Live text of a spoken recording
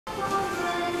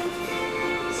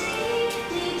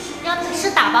要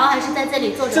是打包还是在这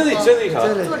里坐着喝？这里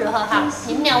喝。坐着喝哈。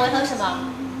你们两位喝什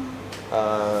么？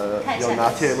有拿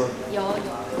铁吗？有。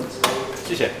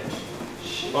谢谢。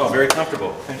Oh, very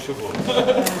comfortable. 很舒服。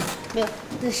没有，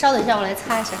那稍等一下，我来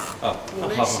擦一下。好。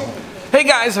Hey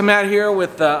guys, I'm Matt here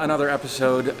with another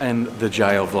episode in the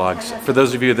JaYoe vlogs. For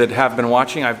those of you that have been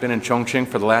watching, I've been in Chongqing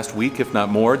for the last week, if not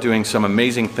more, doing some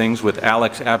amazing things with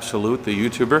Alex Absolute, the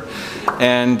YouTuber,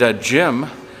 and Jim,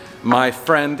 my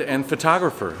friend and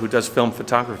photographer who does film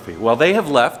photography. Well, they have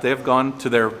left. They have gone to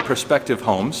their respective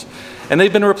homes, and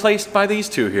they've been replaced by these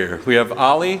two here. We have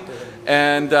Oli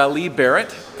and Lee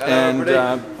Barret, and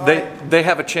they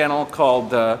have a channel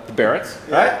called Barrett's,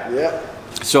 right? Yeah.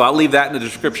 So I'll leave that in the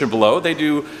description below. They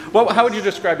do, well, how would you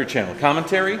describe your channel?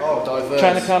 Commentary? Oh, diverse.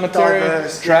 China commentary,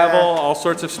 diverse, travel, all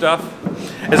sorts of stuff.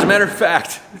 As a matter of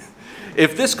fact,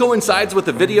 if this coincides with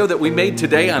the video that we made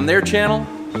today on their channel,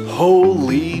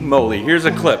 holy moly, here's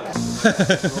a clip. It's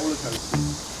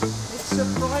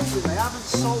surprising they haven't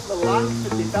sold the land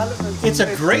for development. It's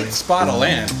a great spot of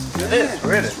land. It is,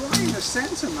 really. It's right in the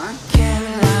centre, man.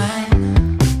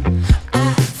 Caroline,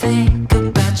 I think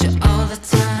about you all the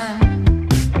time.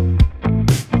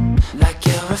 Like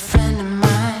you're a friend of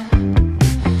mine.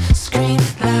 Screen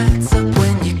lights up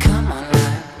when you come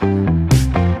online.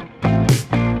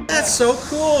 That's so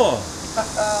cool.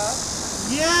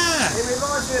 Yeah. It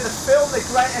reminds me of the film The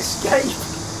Great Escape.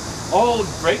 Oh,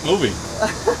 great movie.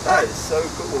 That is so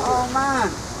cool. Oh man.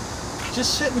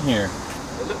 Just sitting here.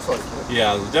 It looks like it.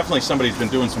 Yeah, definitely somebody's been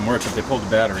doing some work if they pulled the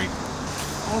battery.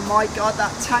 Oh my god,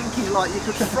 that tanky like you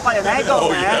could fry an egg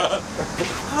on there. Yeah.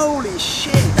 Holy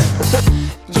shit.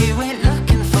 You ain't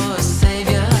looking for a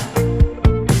savior.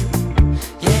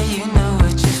 Yeah, you know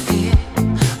what you feel.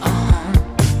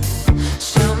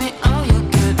 Show me all your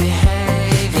good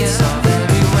behavior. It's all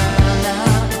very well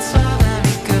now, it's all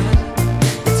very good.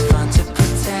 It's fun to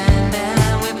pretend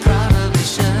and we probably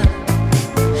should.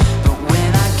 But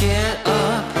when I get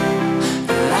up,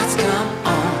 the lights come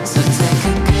on. So take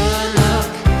a good look,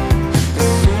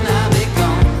 soon I'll be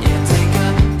gone. Yeah, take a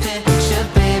picture,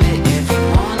 baby, if you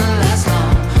wanna last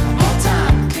long. All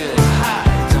time good high,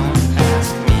 don't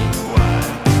ask me why.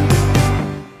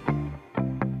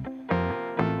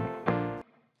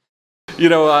 You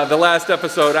know, the last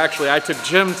episode, actually, I took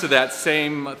Jim to that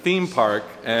same theme park,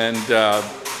 and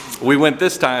we went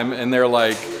this time, and they're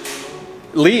like,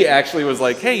 Lee actually was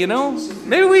like, hey, you know,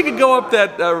 maybe we could go up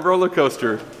that roller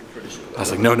coaster. I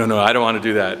was like, no, I don't want to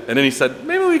do that. And then he said,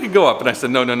 maybe we could go up. And I said,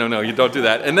 no, you don't do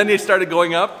that. And then he started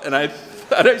going up, and I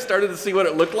started to see what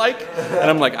it looked like,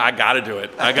 and I'm like, I gotta do it.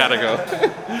 I gotta go.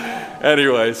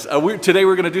 Anyways, today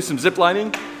we're gonna do some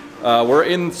ziplining. We're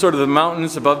in sort of the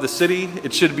mountains above the city.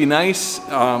 It should be nice,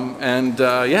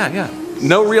 yeah.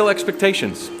 No real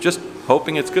expectations, just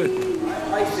hoping it's good.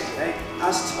 Basically,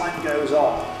 as time goes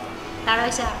on. 打扰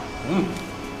一下。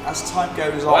 As time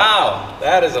goes on. Wow,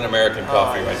 that is an American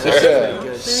coffee right there.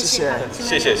 Good.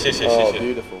 谢谢. Oh,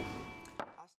 beautiful.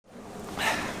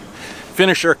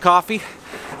 Finish our coffee.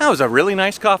 That was a really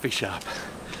nice coffee shop.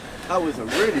 That was a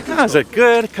really good That was a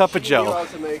good cup of She knew joe. how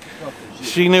to make a coffee.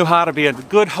 She knew how to be a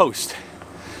good host.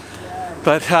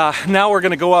 But now we're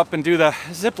gonna go up and do the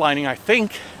zip lining, I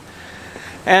think.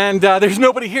 And there's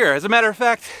nobody here. As a matter of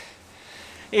fact,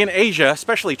 in Asia,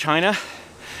 especially China,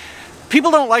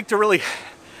 people don't like to really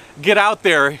get out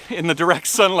there in the direct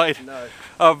sunlight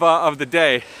of the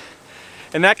day.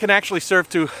 And that can actually serve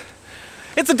to,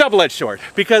 it's a double-edged sword,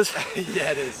 because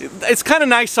Yeah, it is. it's kind of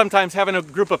nice sometimes having a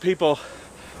group of people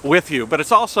with you, but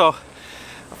it's also,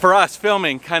 for us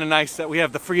filming, kind of nice that we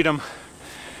have the freedom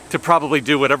to probably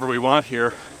do whatever we want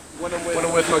here. When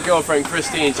I'm with my girlfriend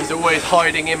Christine, she's always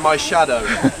hiding in my shadow.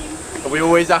 And we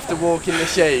always have to walk in the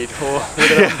shade or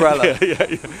with an umbrella. Yeah.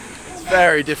 It's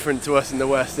very different to us in the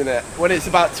West, isn't it? When it's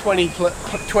about 20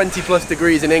 plus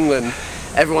degrees in England,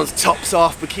 everyone's tops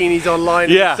off, bikinis online.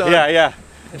 Yeah.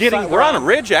 fact, We're on a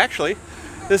ridge, actually.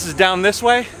 This is down this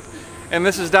way, and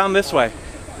this is down this way,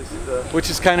 which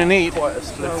is kind of neat. Quite a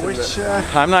split, Which,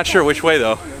 I'm not sure which way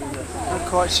though. not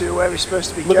quite sure where we're supposed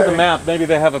to be Look going. at the map. Maybe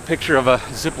they have a picture of a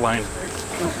zip line.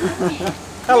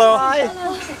 Hello. Hi.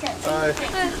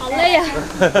好累呀。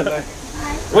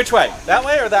 Which way? That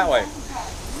way or that way?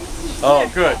 Oh,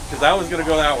 good, because I was going to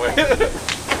go that way.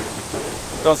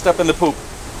 Don't step in the poop.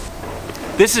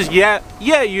 This is Ye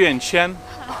Yuan-Chen.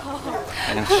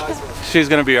 And she's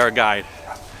going to be our guide.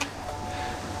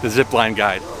 The zipline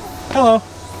guide. Hello.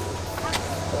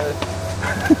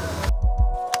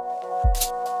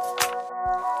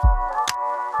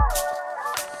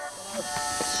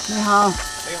 Ni hao.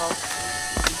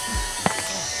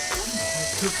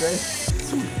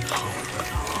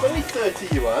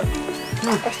 30 yuan.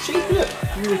 That's cheap, isn't it?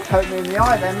 You would poke me in the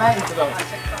eye then, mate.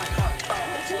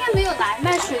 今天没有来，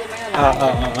卖水的没有来。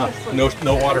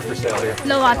 No water for sale here.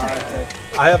 No water.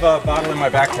 I have a bottle in my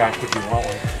backpack if you want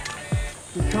one.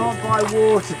 You can't buy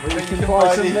water, but you can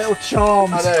buy some little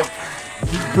charms. I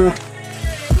know.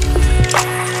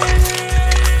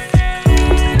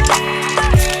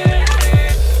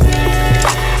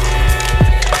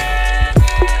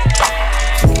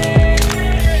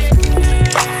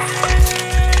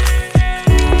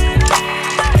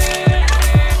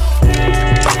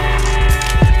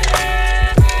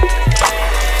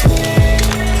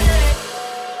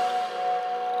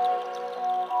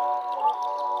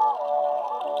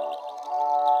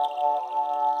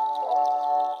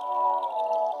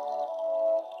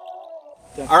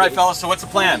 All right, fellas, so what's the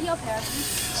plan? The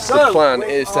plan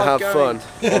is to have fun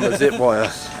on the zip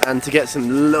wire and to get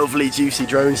some lovely juicy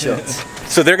drone shots.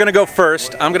 So they're gonna go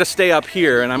first. I'm gonna stay up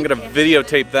here and I'm gonna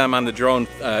videotape them on the drone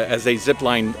as they zip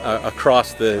line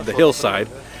across the hillside.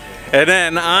 And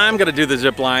then I'm gonna do the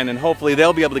zip line and hopefully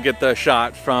they'll be able to get the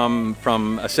shot from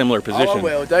a similar position. Oh, I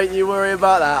will, don't you worry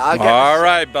about that. All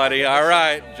right, buddy, all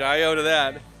right. JaYoe to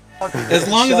that. As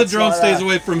long as the drone stays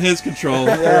away from his control,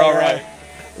 we're all right.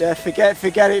 Yeah,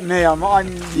 forget it me,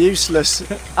 I'm useless,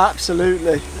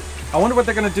 absolutely. I wonder what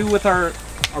they're gonna do with our,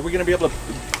 are we gonna be able to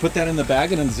put that in the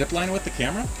bag and then zip line with the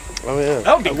camera? Oh yeah.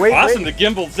 That would be awesome to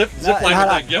gimbal zip line with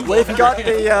that gimbal. We've got the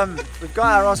we've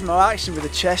got our Osmo Action with the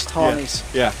chest harness.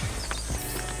 Yeah.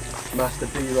 Master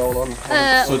B-roll on.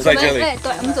 So it's like jelly.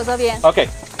 Okay.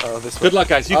 Oh, this way. Good luck,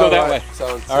 guys. You go that way.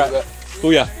 Sounds all right.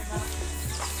 Booyah.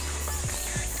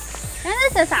 那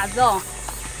是啥子哦？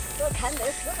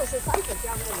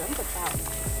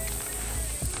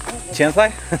前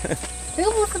菜？这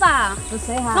个不是吧？不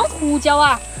是哈，上胡椒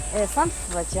啊？上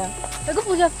胡椒。这个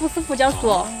不是胡椒树。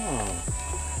哦。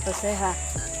不是哈。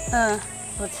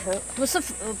不臭，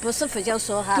不是胡椒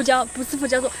树哈。不是胡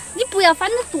椒树，你不要翻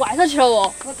到肚外头去了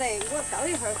哦。不对，我倒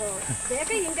一会儿都。这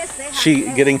个应该是哈。She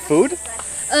getting food?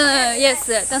 Yes，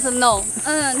 但是 no，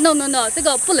 no， 这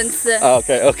个不能吃。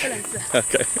Okay. 不能吃。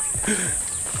Okay.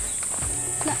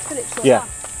 那这里说。Yeah.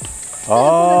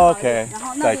 Oh, okay. 然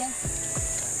后那边。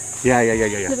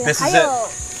Yeah. This is it.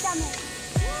 下面。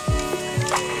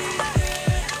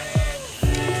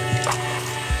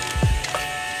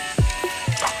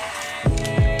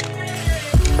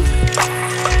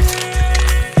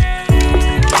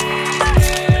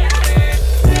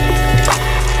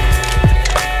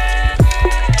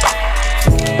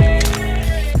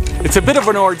 It's a bit of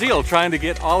an ordeal trying to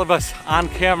get all of us on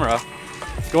camera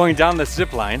going down this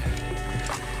zip line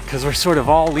because we're sort of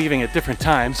all leaving at different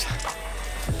times.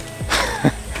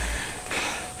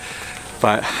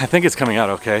 But I think it's coming out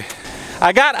okay.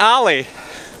 I got Oli,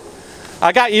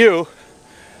 I got you,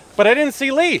 but I didn't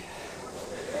see Lee.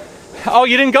 Oh,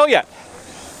 you didn't go yet?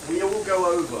 We will go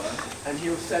over and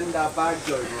he'll send our bags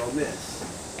over on this.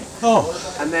 Oh.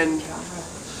 And then,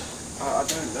 I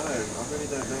don't know, I really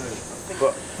don't know.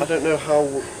 But I don't know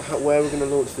where we're going to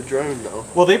launch the drone now.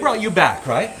 Well, they brought you back,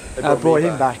 right? I brought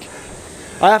him back.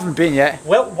 I haven't been yet.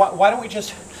 Well, why don't we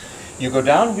just, you go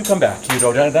down, you come back. You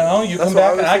go down, you come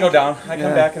back, and I go down. I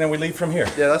come back, and then we leave from here.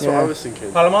 Yeah, that's what I was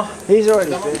thinking. Paloma? He's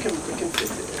already We been. can fit it.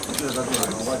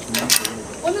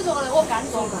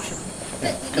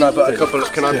 Can I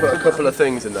put a couple of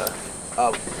things in there?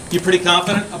 You pretty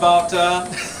confident about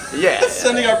Yeah.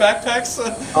 sending our backpacks?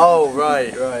 Oh,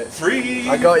 right. Free.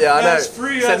 I got you, I know. As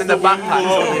free Sending as the backpacks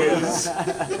blows.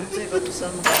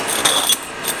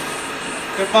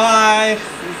 Goodbye.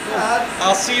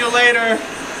 I'll see you later.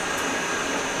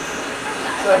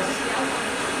 So,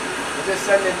 just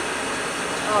sending.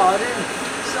 Oh, I didn't.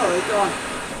 Sorry, go on.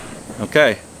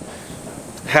 Okay.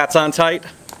 Hats on tight.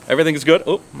 Everything's good.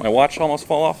 Oh, my watch almost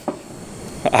fell off.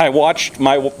 I watched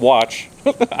my watch.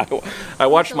 I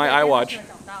watched my iWatch.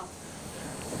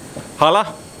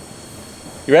 Hala?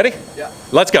 You ready? Yeah.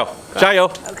 Let's go. JaYoe.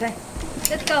 Okay.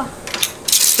 Let's go.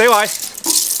 Stay wide.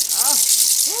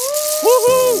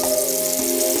 Woohoo!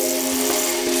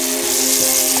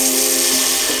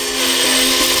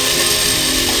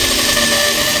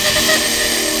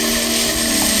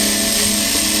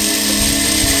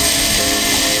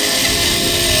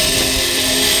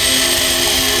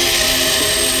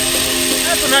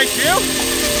 That's a nice view.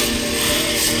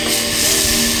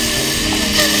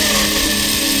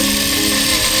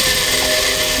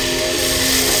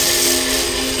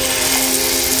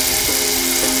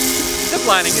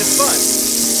 Ziplining is fun.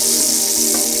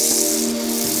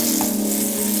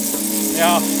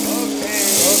 Yeah.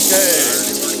 Okay.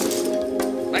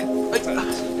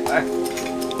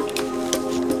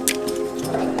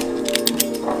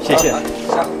 谢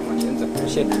谢。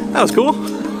That was cool.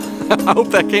 I hope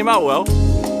that came out well.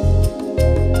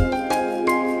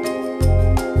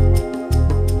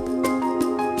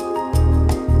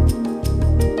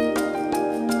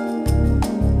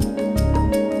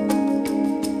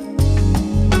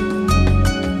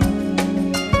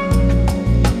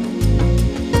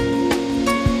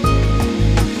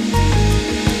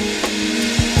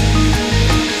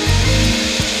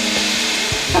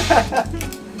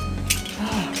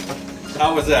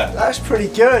 How was that? That's pretty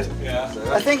good. Yeah.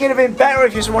 I think it'd have been better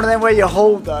if it was one of them where you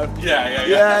hold though. Yeah.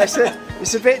 Yeah,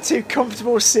 it's a bit too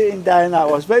comfortable sitting down, that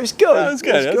was, but it was good. That was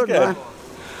good. It was good, man.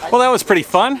 Well, that was pretty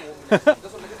fun. That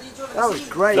was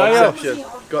great.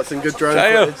 JaYoe. Got some good drone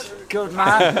JaYoe. footage. Good,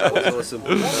 man. That was awesome.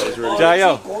 That was really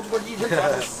JaYoe.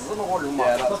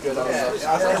 Yeah, that's good.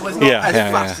 It was not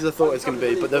as fast as I thought it was going to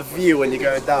be, but the view when you're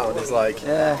going down is like,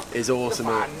 is awesome.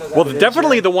 Well,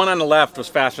 definitely the one on the left was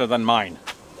faster than mine.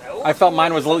 I felt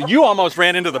mine was a little. You almost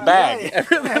ran into the bag.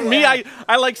 Me, I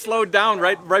like slowed down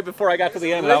right before I got to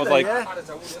the end, and I was like,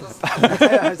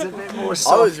 Yeah, it's a bit more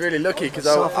soft. I was really lucky because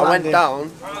I went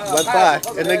down, went back,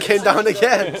 and then came down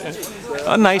again.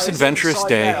 a nice adventurous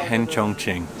day in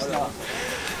Chongqing.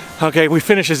 Okay, we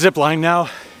finished a zip line now.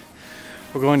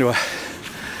 We're going to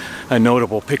a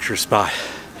notable picture spot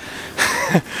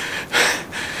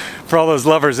for all those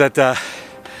lovers at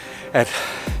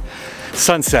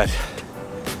sunset.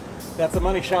 That's a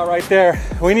money shot right there.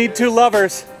 We need 2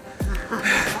 lovers.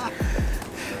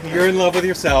 You're in love with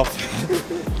yourself.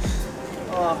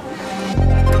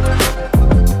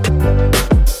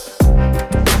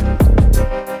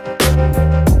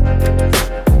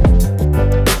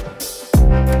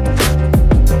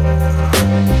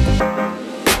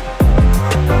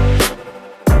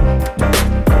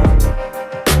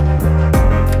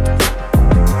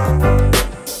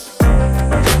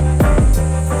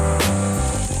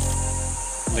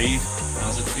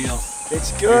 How's it feel?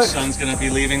 It's Your good. son's gonna be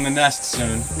leaving the nest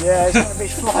soon. Yeah, it's going to be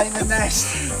flying the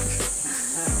nest.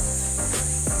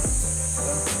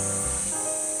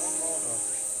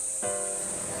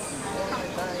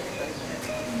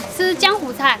 This is 江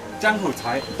湖菜。 Jianghu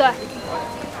Thai. 对。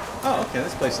 Oh, okay.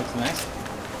 This place looks nice.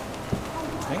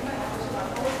 Okay.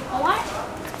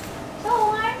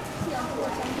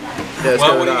 Yeah, let's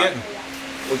Well, go what with are you that. getting?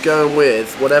 We're going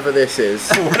with whatever this is.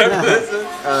 Whatever this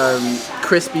is.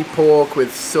 Crispy pork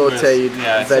with sauteed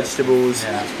Yeah, it's vegetables.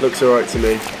 yeah. Looks alright to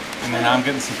me. And then I'm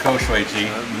getting some koshweji.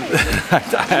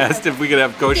 I asked if we could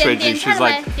have 点 koshweji. 点菜 She's 了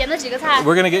like, 没？点了几个菜？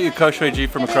 we're gonna get you koshweji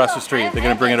from across the street. They're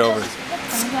gonna bring it over.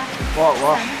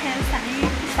 What?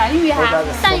 散鱼哈，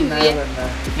鳝鱼，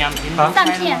 Huh? 鳝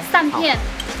片，鳝片。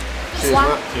哇，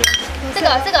这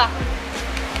个，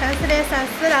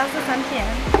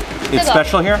 It's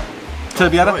special here?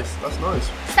 Together? Nice, that's nice.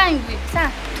 鳝鱼，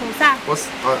土鳝。 What's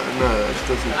no,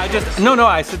 it doesn't. No,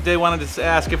 I said they wanted to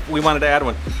ask if we wanted to add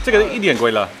one. 这个一点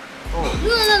贵了。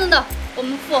No，我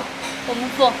们付，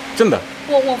真的？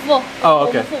我付。 Oh,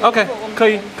 okay. 我们付 Okay.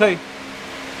 可以。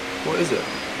 What is it?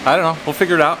 I don't know. We'll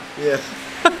figure it out. Yeah.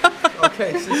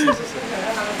 Okay.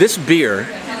 This beer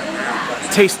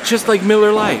tastes just like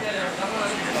Miller Lite.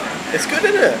 It's good,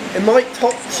 isn't it? It might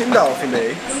top Qingdao for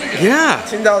me. Yeah.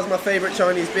 Qingdao is my favourite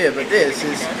Chinese beer, but this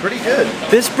is pretty good.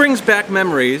 This brings back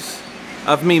memories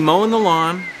of me mowing the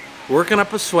lawn, working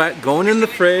up a sweat, going in the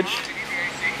fridge,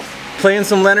 playing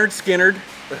some Leonard Skinner,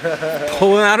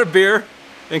 pulling out a beer,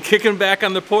 and kicking back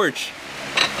on the porch.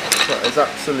 That is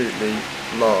absolutely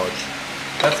large.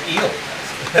 That's eel.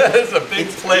 That is a big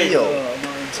plate. Eel.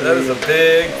 That is a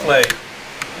big plate.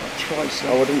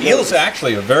 I wouldn't Eel's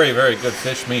actually a very, very good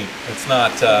fish meat. It's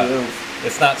not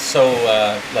so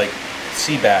like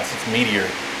sea bass. It's meteor.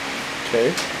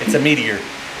 Okay. It's a meteor.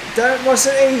 Don't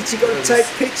mustn't eat, you've got to take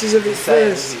pictures of it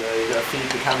first. You gotta feed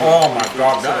the camera. Oh my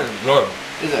god, that is good.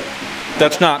 Is it?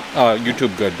 That's not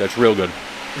YouTube good. That's real good.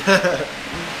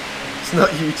 It's not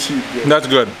YouTube good. That's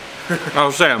good. I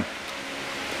was saying.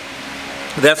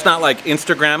 That's not like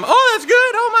Instagram. Oh, that's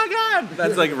good. Oh my god.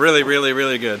 That's like really, really,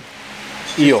 really good.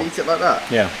 Eel. Just eat it like that?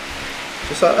 Yeah.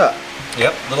 Just like that?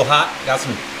 Yep. Little hot. Got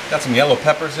some yellow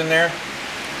peppers in there.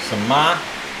 Some ma.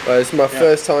 Right, it's my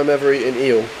first time ever eating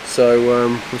eel, so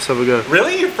let's have a go.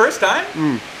 Really? Your first time?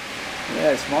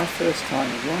 Yeah, it's my first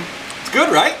time as well. It's good,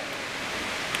 right?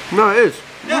 No, it is.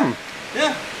 Yeah.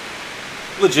 Yeah.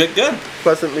 Legit good.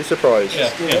 Pleasantly surprised. Yeah.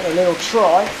 Give it a little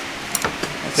try.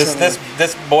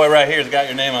 This boy right here's got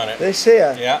your name on it. This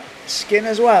here, Yeah. skin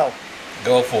as well.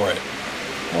 Go for it.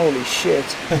 Holy shit.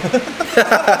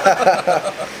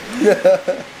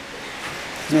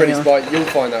 It's pretty spicy. You'll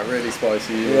find that really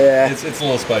spicy. Yeah. It's a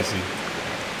little spicy.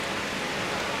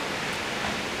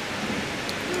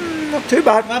 Not too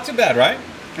bad. Not too bad, right?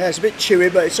 Yeah, it's a bit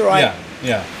chewy, but it's all right.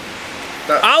 Yeah.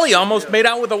 Ollie almost made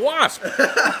out with a wasp.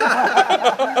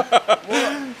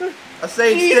 I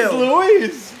stayed still.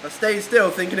 Louise. I stayed still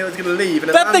thinking it was going to leave.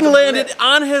 And That thing landed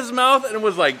on his mouth and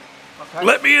was like,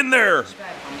 "Let me in there."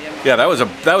 Yeah, that was a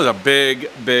big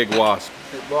wasp.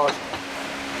 It was.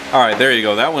 All right, there you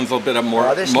go. That one's a little bit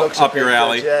more This looks up a bit your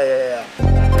alley. good. Yeah.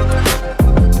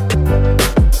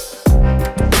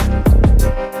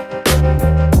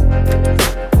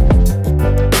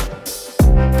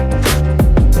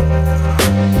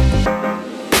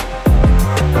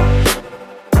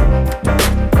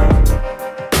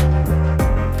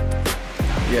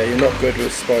 Yeah, you're not good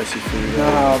with spicy food. No,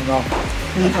 I'm not.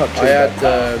 I had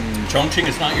Chongqing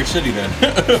is not your city then.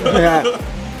 Yeah.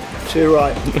 Too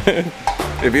right.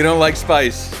 If you don't like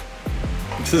spice,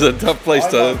 this is a tough place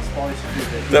to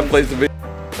be.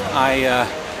 I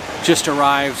just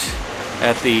arrived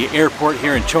at the airport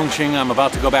here in Chongqing. I'm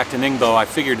about to go back to Ningbo. I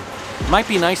figured it might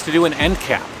be nice to do an end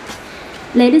cap.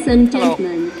 Ladies and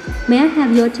gentlemen, may I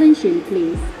have your attention,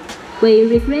 please? We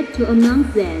regret to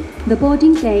announce that the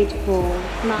boarding gate for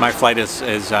My flight is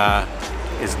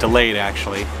delayed,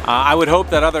 actually. I would hope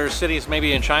that other cities,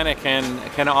 maybe in China,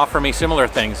 can offer me similar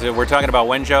things. We're talking about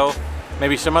Wenzhou,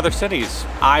 maybe some other cities.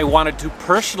 I wanted to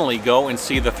personally go and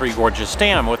see the Three Gorges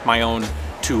Dam with my own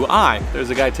 2 eyes.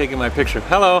 There's a guy taking my picture.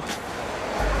 Hello.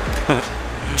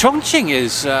 Chongqing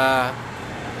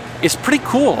is pretty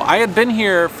cool. I had been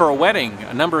here for a wedding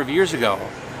a number of years ago.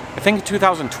 I think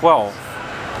 2012.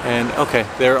 And okay,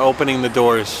 they're opening the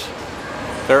doors.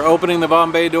 They're opening the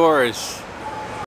Bombay doors.